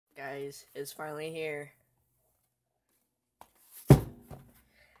guys, is finally here.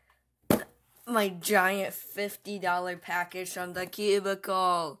 My giant $50 package from the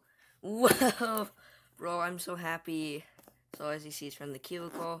Cubicle. Whoa, bro, I'm so happy. So as you see, it's from the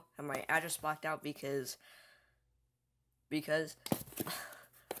Cubicle. I have my address blocked out because,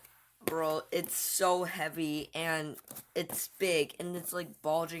 bro, it's so heavy and it's big and it's like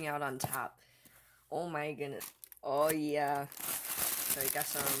bulging out on top. Oh my goodness. Oh yeah. So we got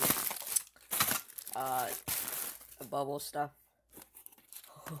some bubble stuff.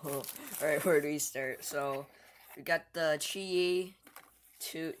 Alright, where do we start? So we got the Chi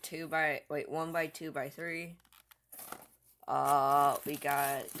 1 by 2 by 3. We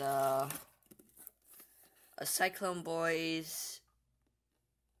got the Cyclone Boys.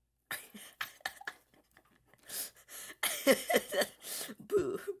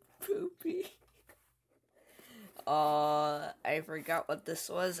 Poopy. I forgot what this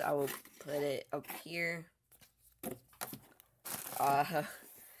was. I will put it up here.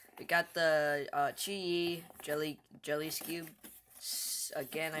 We got the Chi jelly Scube.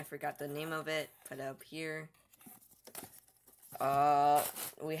 Again, I forgot the name of it. Put it up here.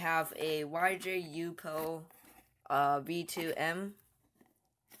 We have a YJ Yupo V2M.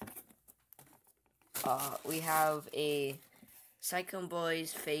 We have a Cyclone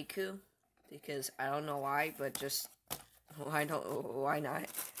Boys Feiku, because I don't know why, but just why not?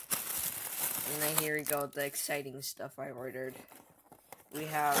 And then here we go, the exciting stuff I ordered. We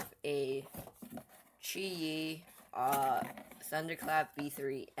have a Chi Thunderclap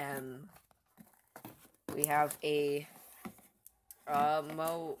V3M. We have a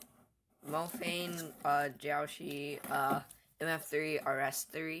Mofane Jiaoshi MF3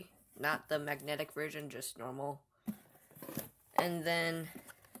 RS3. Not the magnetic version, just normal. And then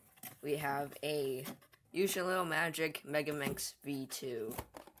we have a Yusha Little Magic Megaminx V2.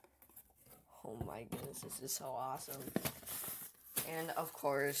 Oh my goodness, this is so awesome. And of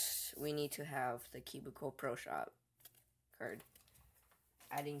course, we need to have the Cubicle Pro Shop card.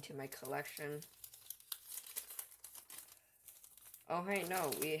 Adding to my collection. Oh hey,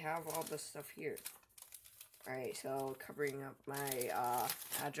 no, we have all this stuff here. Alright, so covering up my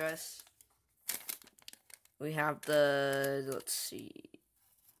address. We have the, let's see,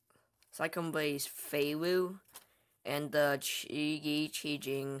 Cyclone Boys Feiwu and the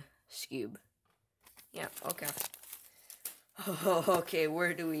Chijing Scube. Yeah, okay. Okay,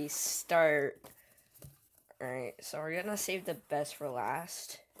 where do we start? Alright, so we're gonna save the best for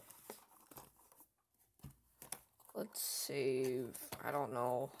last. Let's save, I don't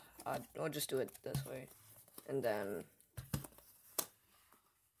know, we'll just do it this way. And then,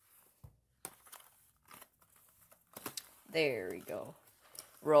 there we go.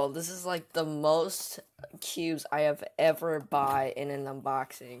 Bro, this is like the most cubes I have ever bought in an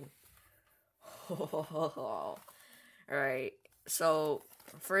unboxing. Alright, so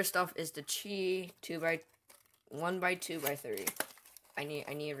first off is the Chi 1 by 2 by 3. I need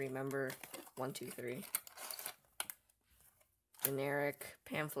to remember 1, 2, 3. Generic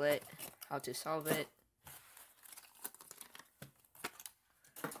pamphlet, how to solve it.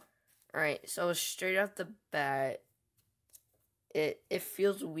 Alright, so straight off the bat, it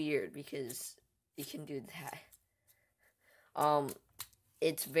feels weird because you can do that.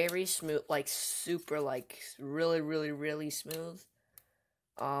 It's very smooth, like super, like really smooth.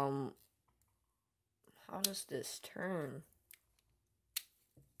 How does this turn?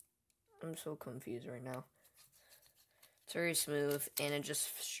 I'm so confused right now. It's very smooth, and it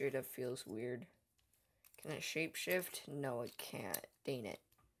just straight up feels weird. Can it shapeshift? No, it can't. Dang it.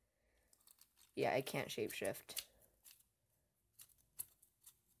 Yeah, I can't shapeshift.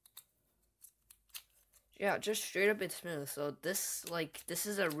 Yeah, just straight up it's smooth. So this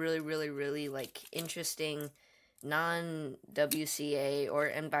is a really like interesting non-WCA or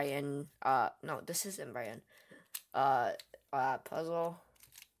N by N, no, this is N by N, puzzle.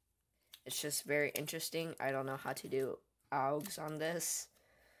 It's just very interesting. I don't know how to do AUGs on this.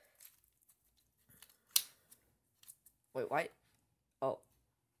 Wait, what? Oh.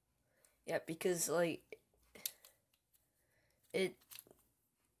 Yeah, because, like,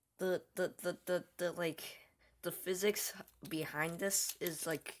 the physics behind this is,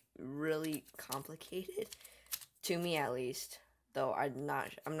 like, really complicated. To me, at least. Though, I'm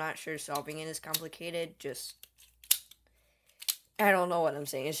not sure solving it is complicated, just, I don't know what I'm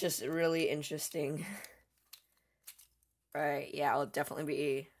saying. It's just really interesting. Right, yeah, I'll definitely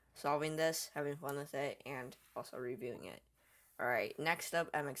be solving this, having fun with it, and also reviewing it. Alright, next up,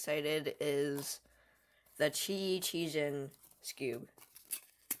 I'm excited, is the Chijin Scube.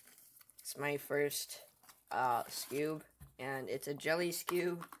 It's my first Scube, and it's a jelly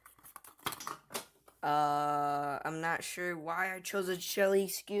Scube. I'm not sure why I chose a jelly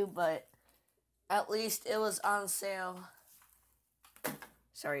SKU, but at least it was on sale.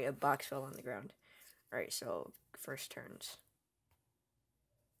 Sorry, a box fell on the ground. Alright, so first turns.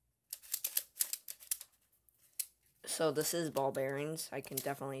 So this is ball bearings, I can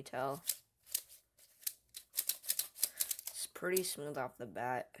definitely tell. It's pretty smooth off the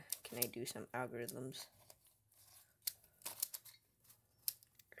bat. Can I do some algorithms?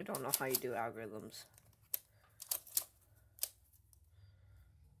 I don't know how you do algorithms.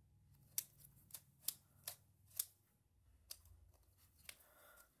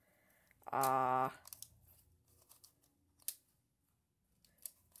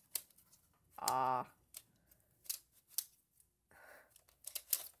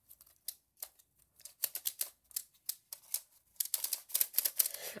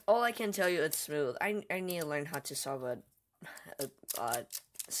 All I can tell you, it's smooth. I need to learn how to solve a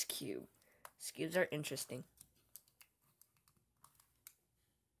SKU. SKUs are interesting.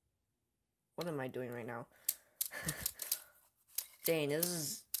 What am I doing right now? Dang,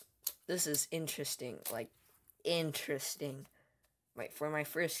 this is interesting. Like, interesting. Like, for my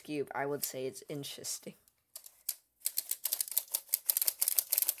first cube, I would say it's interesting.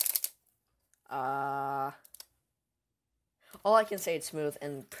 All I can say, it's smooth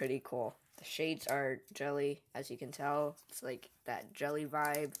and pretty cool. The shades are jelly, as you can tell. It's like that jelly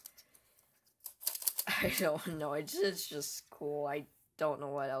vibe. I don't know. It's just cool. I don't know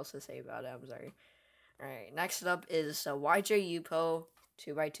what else to say about it. I'm sorry. Alright, next up is a YJ Yupo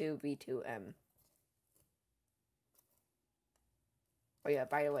 2x2 V2M. Oh yeah,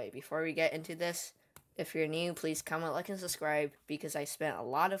 by the way, before we get into this, if you're new, please comment, like, and subscribe, because I spent a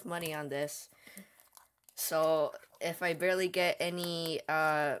lot of money on this. So, if I barely get any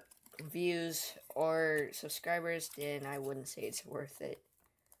views or subscribers, then I wouldn't say it's worth it.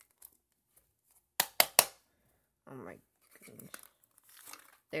 Oh my goodness.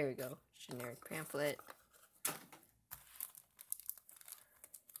 There we go. Generic pamphlet.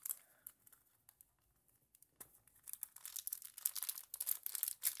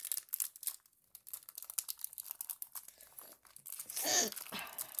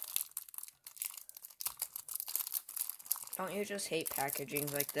 Don't you just hate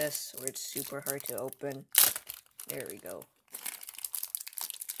packaging like this, where it's super hard to open? There we go.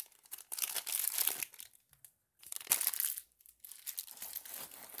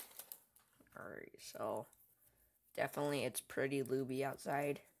 Alright, so definitely it's pretty looby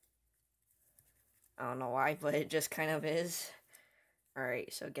outside. I don't know why, but it just kind of is.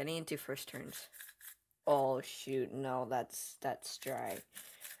 Alright, so getting into first turns. Oh shoot, no, that's dry.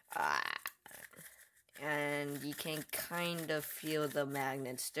 And you can kind of feel the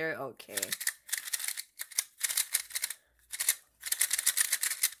magnets. They're okay.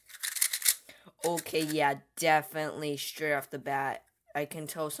 Okay, yeah, definitely straight off the bat. I can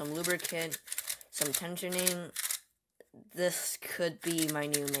tell some lubricant, some tensioning. This could be my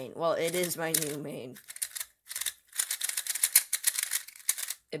new main. Well, it is my new main.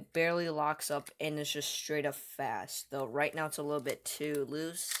 It barely locks up and it's just straight up fast. Though right now it's a little bit too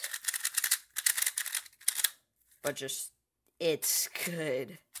loose. But just, it's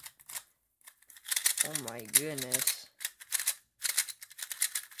good. Oh my goodness.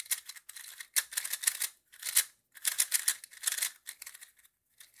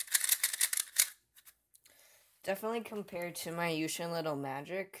 Definitely compared to my Yushin Little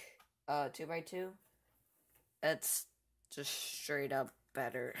Magic 2x2, it's just straight up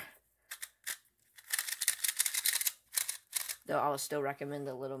better. Though I'll still recommend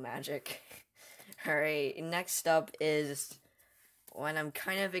the Little Magic. Alright, next up is one I'm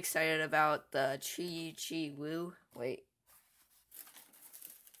kind of excited about, the Chi Wu. Wait.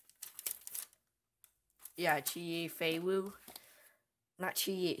 Yeah, Chi Fei Wu. Not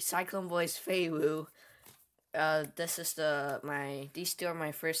Chi, Cyclone Boys Fei Wu. This is these two are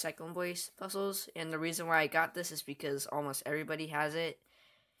my first Cyclone Boys puzzles, and the reason why I got this is because almost everybody has it.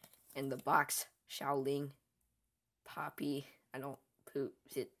 In the box, Xiaoling, Poppy, I don't poop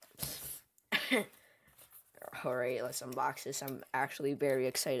it. Alright, let's unbox this. I'm actually very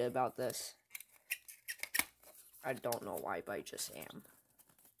excited about this. I don't know why, but I just am.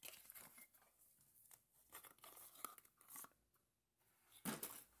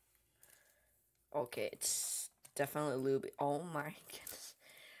 Okay, it's definitely lube. Oh my goodness.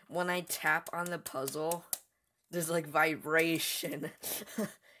 When I tap on the puzzle, there's like vibration.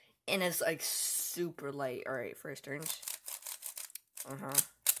 And it's like super light. Alright, first turns.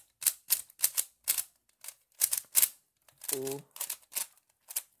 Ooh.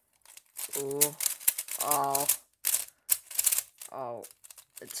 Ooh. Oh. Oh.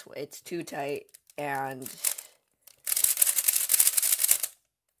 It's too tight. and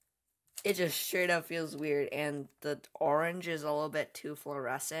it just straight up feels weird, and the orange is a little bit too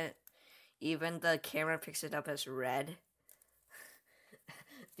fluorescent. Even the camera picks it up as red.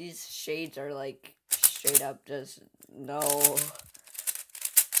 These shades are like straight up just no.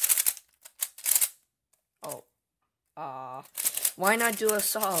 Oh, why not do a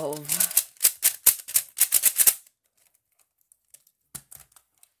solve?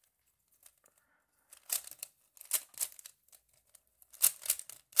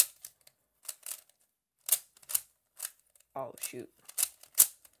 Oh shoot.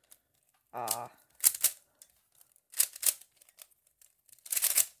 I'm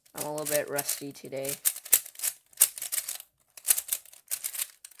a little bit rusty today.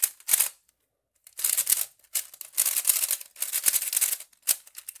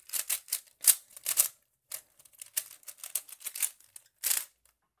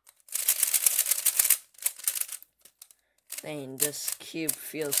 Dang, this cube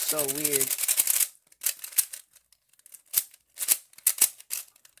feels so weird.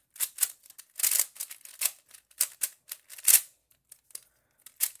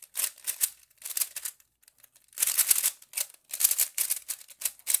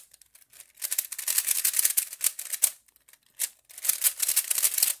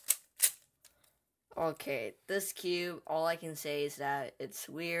 Okay, this cube, all I can say is that it's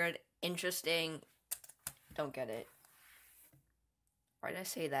weird, interesting, don't get it. Why did I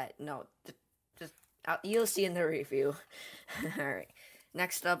say that? No, just you'll see in the review. Alright,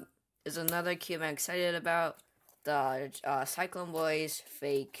 next up is another cube I'm excited about, the Cyclone Boys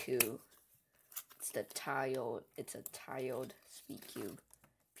Feiku. It's a tiled speed cube.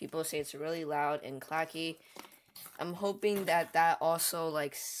 People say it's really loud and clacky. I'm hoping that also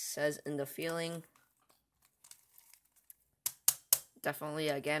like says in the feeling. Definitely,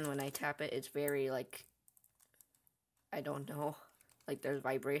 again, when I tap it, it's very, like, I don't know, like, there's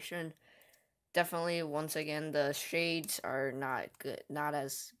vibration. Definitely, once again, the shades are not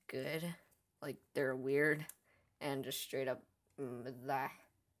as good. Like, they're weird, and just straight up, that.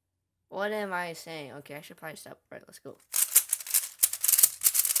 What am I saying? Okay, I should probably stop. Right, let's go.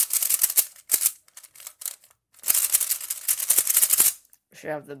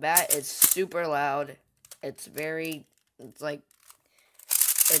 Straight off the bat, it's super loud. It's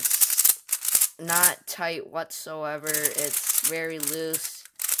not tight whatsoever. It's very loose.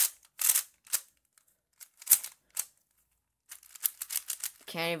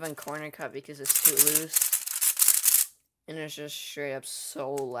 Can't even corner cut because it's too loose. And it's just straight up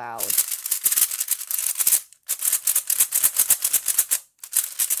so loud.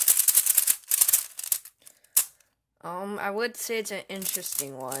 I would say it's an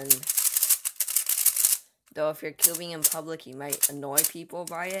interesting one. Though if you're cubing in public, you might annoy people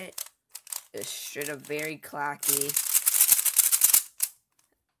by it. It's straight up very clacky.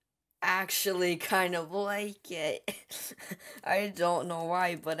 Actually kind of like it. I don't know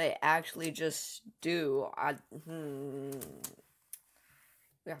why, but I actually just do.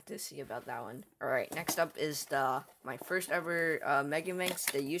 We have to see about that one. Alright, next up is my first ever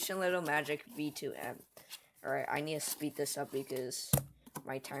Megaminx, the Yushin Little Magic V2M. Alright, I need to speed this up because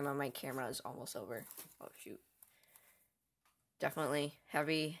my time on my camera is almost over. Oh shoot. Definitely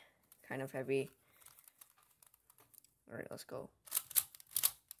heavy. Kind of heavy. Alright, let's go.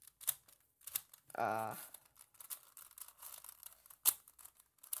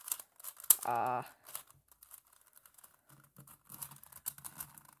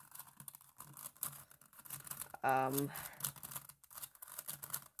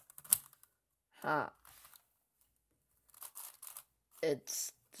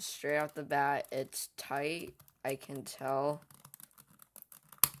 It's straight off the bat, it's tight, I can tell.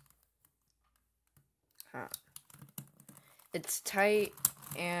 It's tight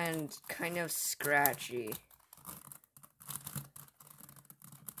and kind of scratchy.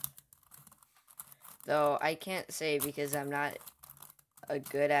 Though I can't say because I'm not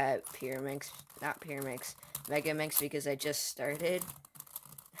good at Megaminx because I just started.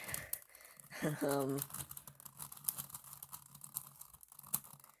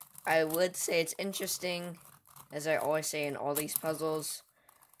 I would say it's interesting, as I always say in all these puzzles.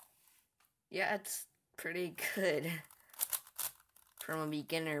 Yeah, it's pretty good. From a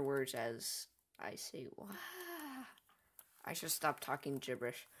beginner words, as I say, wow. I should stop talking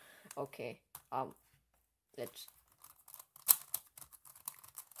gibberish. Okay,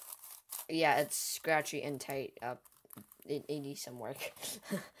 it's scratchy and tight. It needs some work.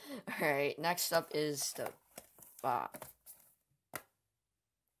 Alright, next up is the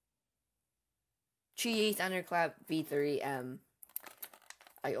Chi Thunderclap V3M.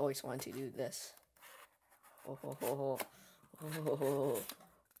 I always wanted to do this. Oh, oh,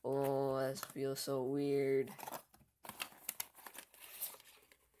 oh, this feels so weird.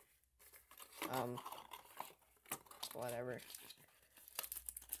 Whatever.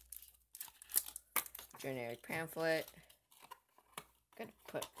 Generic pamphlet. Gotta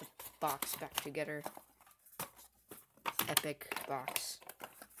put the box back together. Epic box.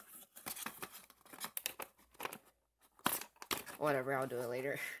 Whatever, I'll do it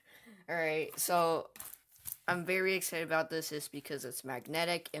later. Alright, so I'm very excited about this is because it's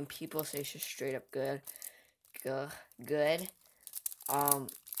magnetic and people say it's just straight up good. Good. I'm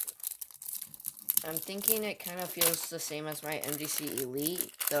thinking it kind of feels the same as my MGC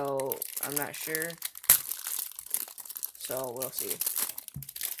Elite, though I'm not sure. So we'll see.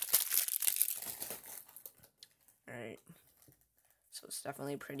 Alright. So it's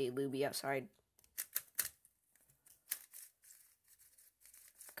definitely pretty looby outside.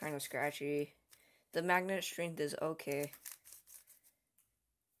 Kind of scratchy. The magnet strength is okay.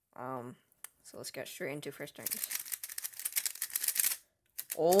 So let's get straight into first turns.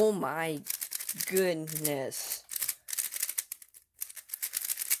 Oh my goodness.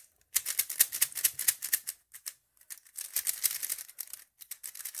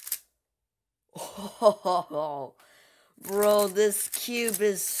 Oh, bro, this cube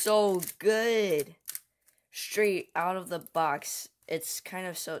is so good. Straight out of the box. It's kind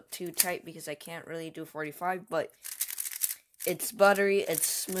of so too tight because I can't really do 45, but it's buttery, it's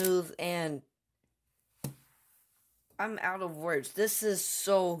smooth, and I'm out of words. This is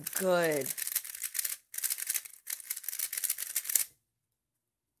so good.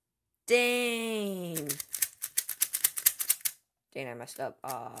 Dang. Dang, I messed up.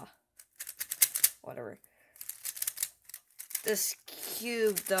 Whatever. This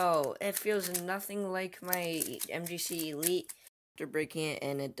cube, though, it feels nothing like my MGC Elite. After breaking it,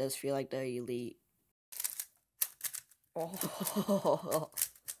 and it does feel like the Elite. Oh,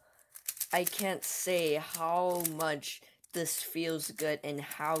 I can't say how much this feels good and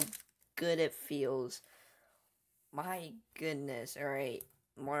how good it feels. My goodness. Alright,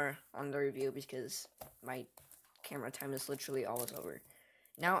 more on the review because my camera time is literally almost over.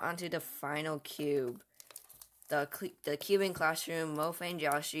 Now onto the final cube. The Cubing Classroom Mofang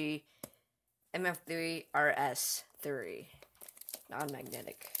Joshi MF3 RS3.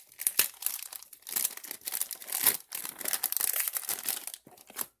 Non-magnetic.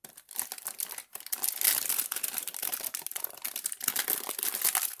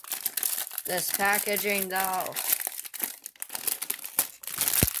 This packaging, though.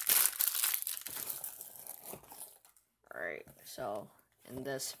 Alright, so in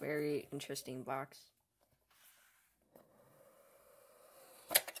this very interesting box.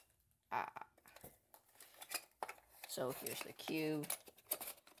 So here's the cube.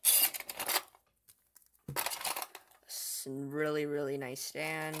 Some really, really nice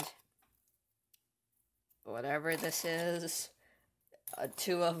stand. Whatever this is.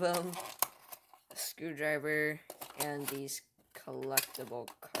 Two of them. A screwdriver. And these collectible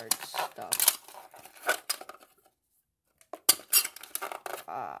card stuff.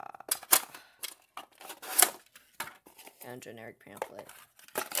 And generic pamphlet.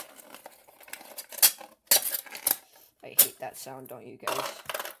 I hate that sound, don't you guys?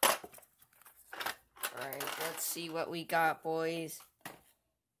 Alright, let's see what we got, boys.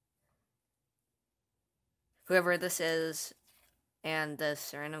 Whoever this is, and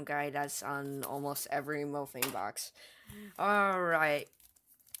this random guy that's on almost every Mofang box. Alright,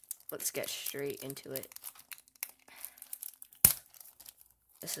 let's get straight into it.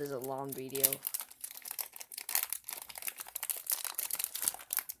 This is a long video.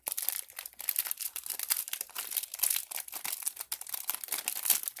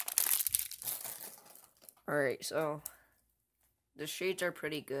 Alright, so the shades are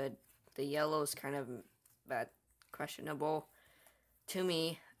pretty good. The yellow is kind of bad, questionable to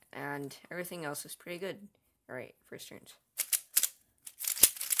me, and everything else is pretty good. Alright, first turns.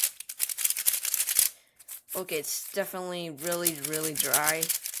 Okay, it's definitely really, really dry.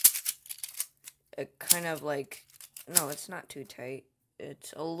 It kind of like, no, it's not too tight.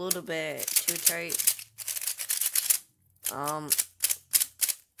 It's a little bit too tight.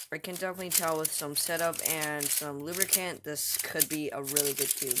 I can definitely tell with some setup and some lubricant, this could be a really good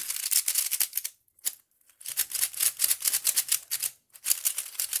cube.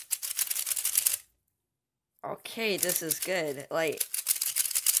 Okay, this is good. Like,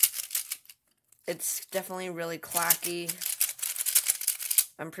 it's definitely really clacky.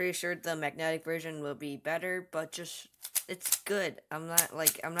 I'm pretty sure the magnetic version will be better, but just, it's good. I'm not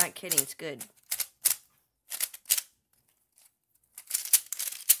kidding, it's good.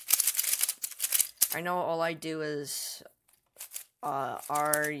 I know all I do is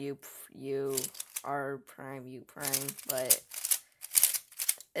R U R prime U prime, but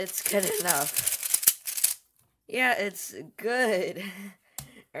it's good enough. Yeah, it's good.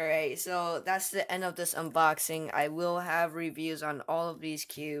 Alright, so that's the end of this unboxing. I will have reviews on all of these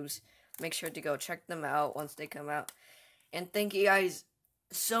cubes. Make sure to go check them out once they come out. And thank you guys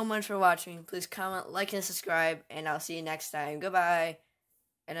so much for watching. Please comment, like, and subscribe, and I'll see you next time. Goodbye.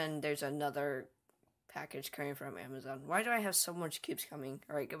 And then there's another package coming from Amazon. Why do I have so much cubes coming?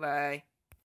 Alright, goodbye.